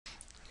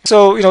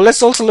So,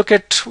 let's also look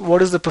at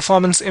what is the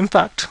performance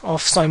impact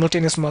of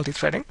simultaneous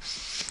multi-threading.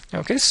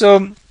 Okay,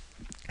 so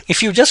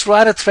if you just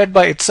write a thread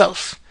by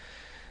itself,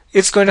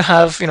 it's going to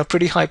have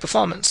pretty high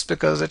performance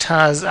because it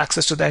has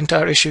access to the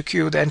entire issue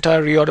queue, the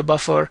entire reorder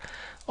buffer,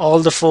 all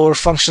the 4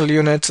 functional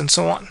units, and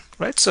so on,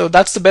 right? So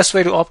that's the best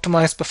way to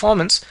optimize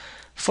performance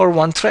for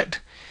one thread.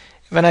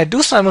 When I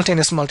do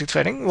simultaneous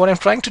multi-threading, what I'm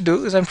trying to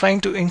do is I'm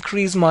trying to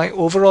increase my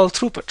overall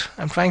throughput.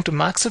 I'm trying to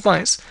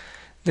maximize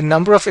the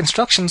number of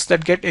instructions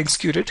that get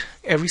executed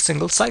every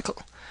single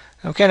cycle.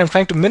 Okay, and I'm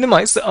trying to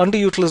minimize the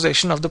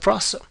underutilization of the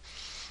processor.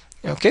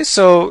 Okay,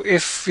 so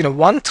if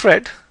one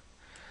thread,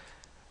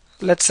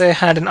 let's say,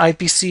 had an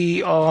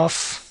IPC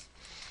of,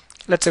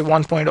 let's say,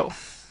 1.0.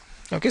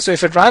 Okay, so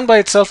if it ran by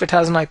itself, it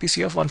has an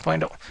IPC of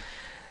 1.0.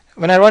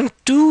 When I run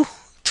 2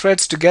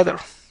 threads together,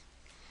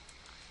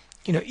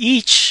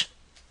 each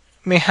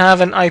may have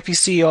an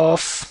IPC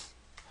of,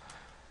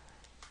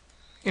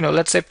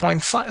 let's say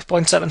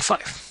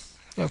 0.75.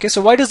 Okay,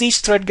 so why does each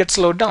thread get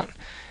slowed down?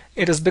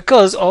 It is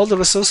because all the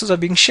resources are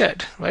being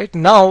shared, right?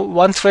 Now,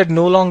 one thread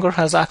no longer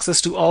has access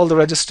to all the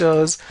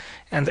registers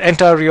and the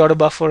entire reorder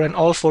buffer and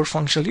all 4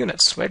 functional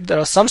units, right? There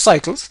are some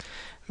cycles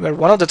where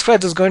one of the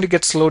threads is going to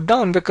get slowed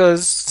down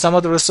because some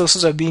of the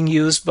resources are being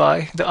used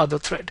by the other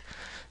thread.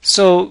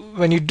 So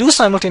when you do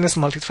simultaneous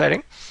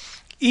multi-threading,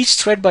 each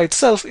thread by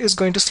itself is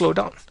going to slow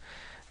down.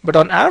 But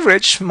on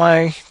average,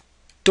 my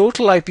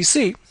total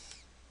IPC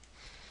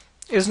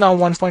is now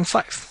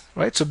 1.5.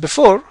 Right? So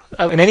before,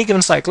 in any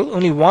given cycle,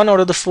 only 1 out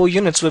of the 4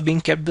 units were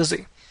being kept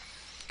busy.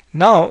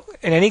 Now,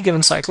 in any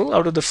given cycle,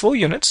 out of the 4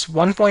 units,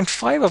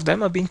 1.5 of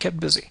them are being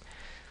kept busy.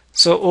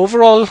 So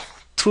overall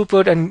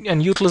throughput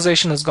and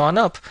utilization has gone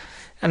up,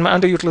 and my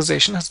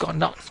underutilization has gone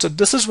down. So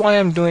this is why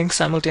I'm doing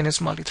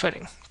simultaneous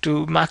multi-threading,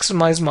 to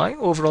maximize my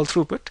overall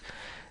throughput.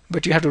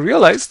 But you have to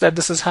realize that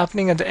this is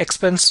happening at the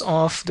expense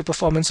of the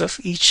performance of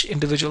each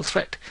individual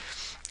thread.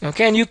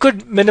 Okay, and you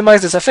could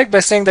minimize this effect by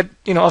saying that,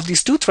 of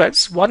these 2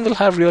 threads, one will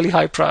have really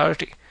high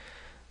priority.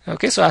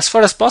 Okay, so as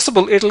far as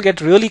possible, it'll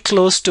get really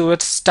close to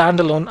its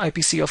standalone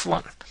IPC of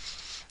 1.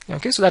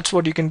 Okay, so that's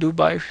what you can do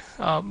by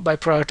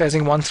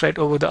prioritizing one thread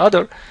over the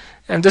other.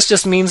 And this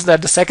just means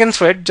that the second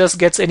thread just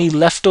gets any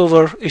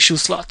leftover issue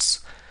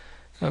slots.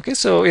 Okay,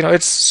 so,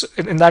 it's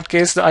in that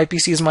case, the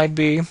IPCs might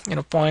be,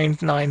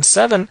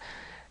 0.97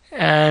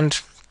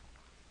 and,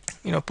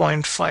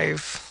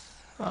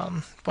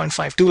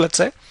 0.52, let's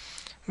say,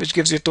 which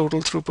gives you a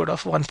total throughput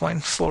of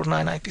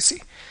 1.49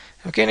 IPC.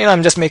 Okay, and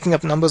I'm just making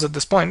up numbers at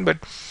this point, but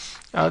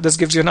this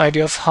gives you an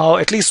idea of how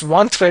at least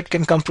one thread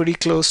can come pretty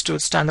close to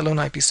its standalone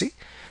IPC.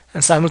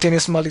 And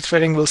simultaneous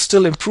multi-threading will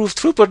still improve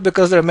throughput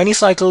because there are many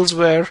cycles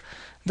where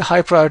the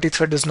high priority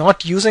thread is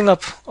not using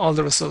up all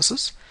the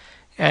resources,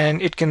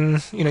 and it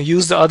can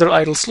use the other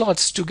idle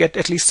slots to get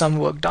at least some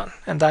work done,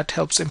 and that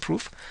helps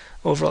improve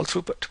overall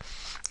throughput.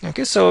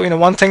 Okay, so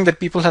one thing that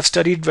people have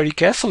studied very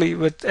carefully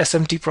with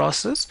SMT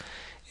processes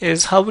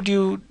is how would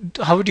you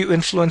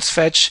influence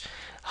fetch,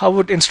 how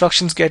would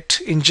instructions get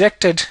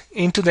injected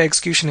into the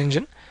execution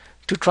engine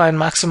to try and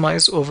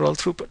maximize overall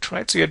throughput,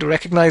 right? So you have to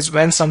recognize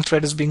when some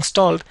thread is being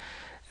stalled.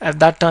 At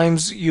that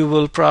times, you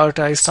will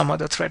prioritize some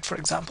other thread, for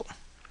example.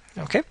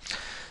 Okay,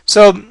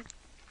 so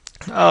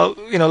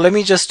let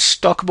me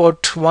just talk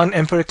about one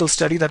empirical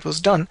study that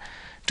was done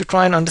to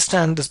try and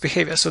understand this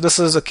behavior. So this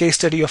is a case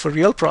study of a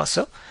real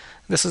processor.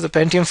 This is the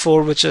Pentium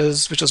 4, which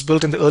was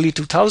built in the early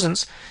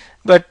 2000s.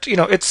 But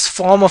its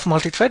form of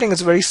multi-threading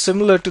is very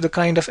similar to the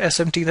kind of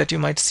SMT that you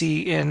might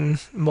see in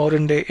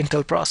modern-day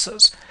Intel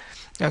processors.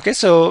 Okay,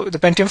 so the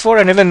Pentium 4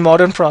 and even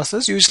modern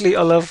processors usually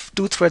allow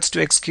 2 threads to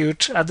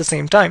execute at the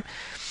same time.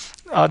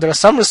 There are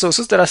some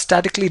resources that are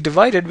statically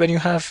divided when you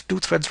have 2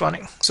 threads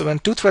running. So when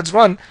 2 threads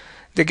run,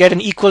 they get an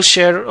equal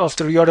share of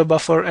the reorder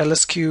buffer,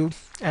 LSQ,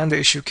 and the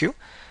issue queue.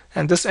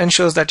 And this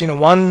ensures that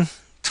one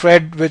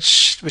thread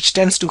which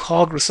tends to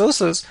hog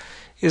resources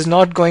is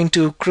not going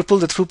to cripple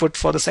the throughput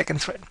for the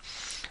second thread.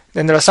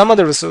 Then there are some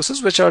other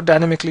resources which are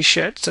dynamically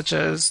shared, such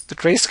as the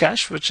trace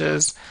cache, which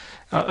is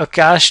a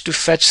cache to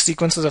fetch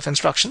sequences of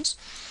instructions.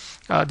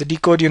 The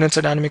decode units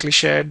are dynamically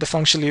shared, the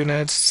functional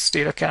units,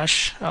 data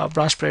cache,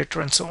 branch predictor,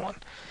 and so on.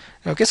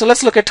 Okay, so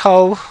let's look at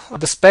how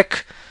the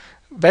spec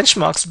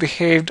benchmarks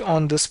behaved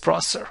on this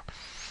processor.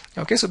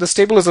 Okay, so this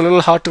table is a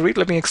little hard to read.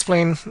 Let me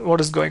explain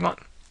what is going on.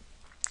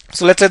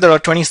 So let's say there are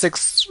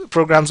 26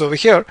 programs over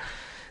here.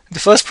 The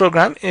first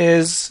program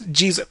is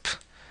gzip.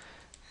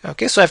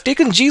 Okay, so I've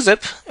taken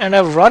gzip and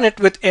I've run it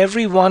with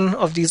every one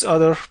of these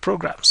other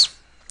programs.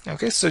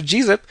 Okay, so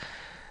gzip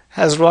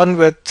has run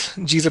with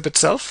gzip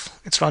itself.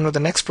 It's run with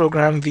the next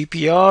program,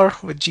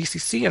 VPR, with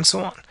GCC, and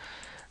so on.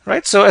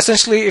 Right, so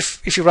essentially,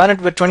 if you ran it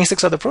with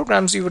 26 other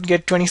programs, you would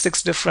get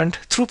 26 different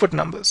throughput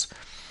numbers.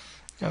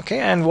 Okay,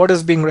 and what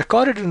is being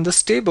recorded in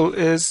this table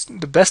is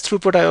the best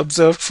throughput I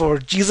observed for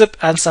gzip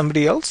and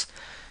somebody else,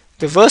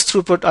 the worst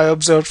throughput I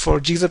observed for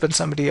gzip and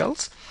somebody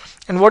else,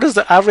 and what is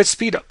the average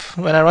speed up.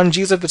 When I run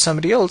gzip with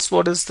somebody else,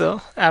 what is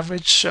the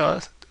average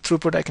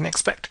throughput I can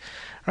expect?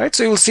 Right,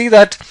 so you'll see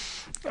that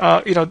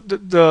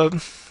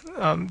the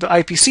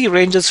IPC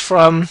ranges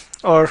from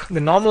or the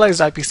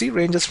normalized IPC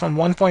ranges from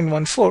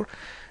 1.14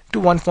 to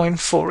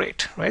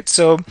 1.48, right?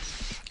 So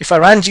if I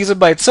ran gzip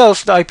by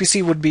itself, the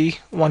IPC would be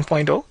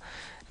 1.0.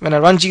 When I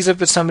run gzip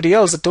with somebody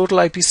else, the total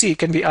IPC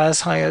can be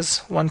as high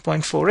as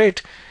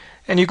 1.48,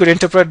 and you could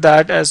interpret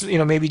that as,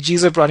 maybe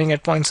gzip running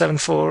at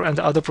 0.74 and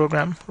the other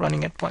program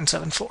running at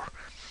 0.74.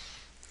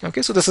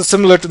 Okay, so this is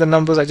similar to the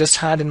numbers I just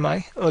had in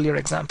my earlier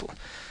example.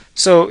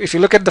 So if you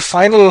look at the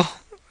final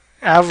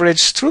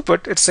average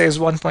throughput, it says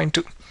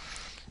 1.2.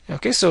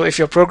 Okay, so if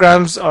your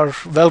programs are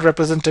well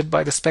represented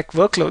by the spec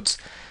workloads,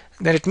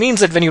 then it means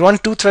that when you run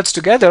two threads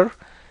together,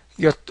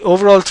 your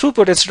overall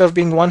throughput, instead of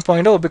being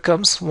 1.0,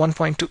 becomes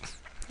 1.2.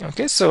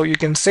 Okay, so you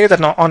can say that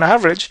now on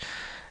average,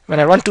 when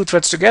I run two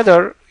threads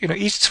together,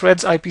 each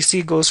thread's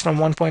IPC goes from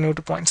 1.0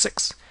 to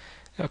 0.6.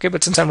 Okay,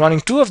 but since I'm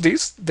running two of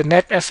these, the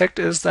net effect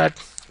is that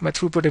my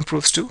throughput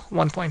improves to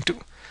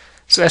 1.2.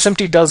 So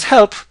SMT does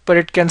help, but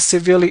it can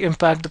severely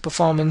impact the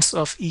performance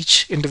of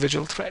each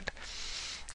individual thread.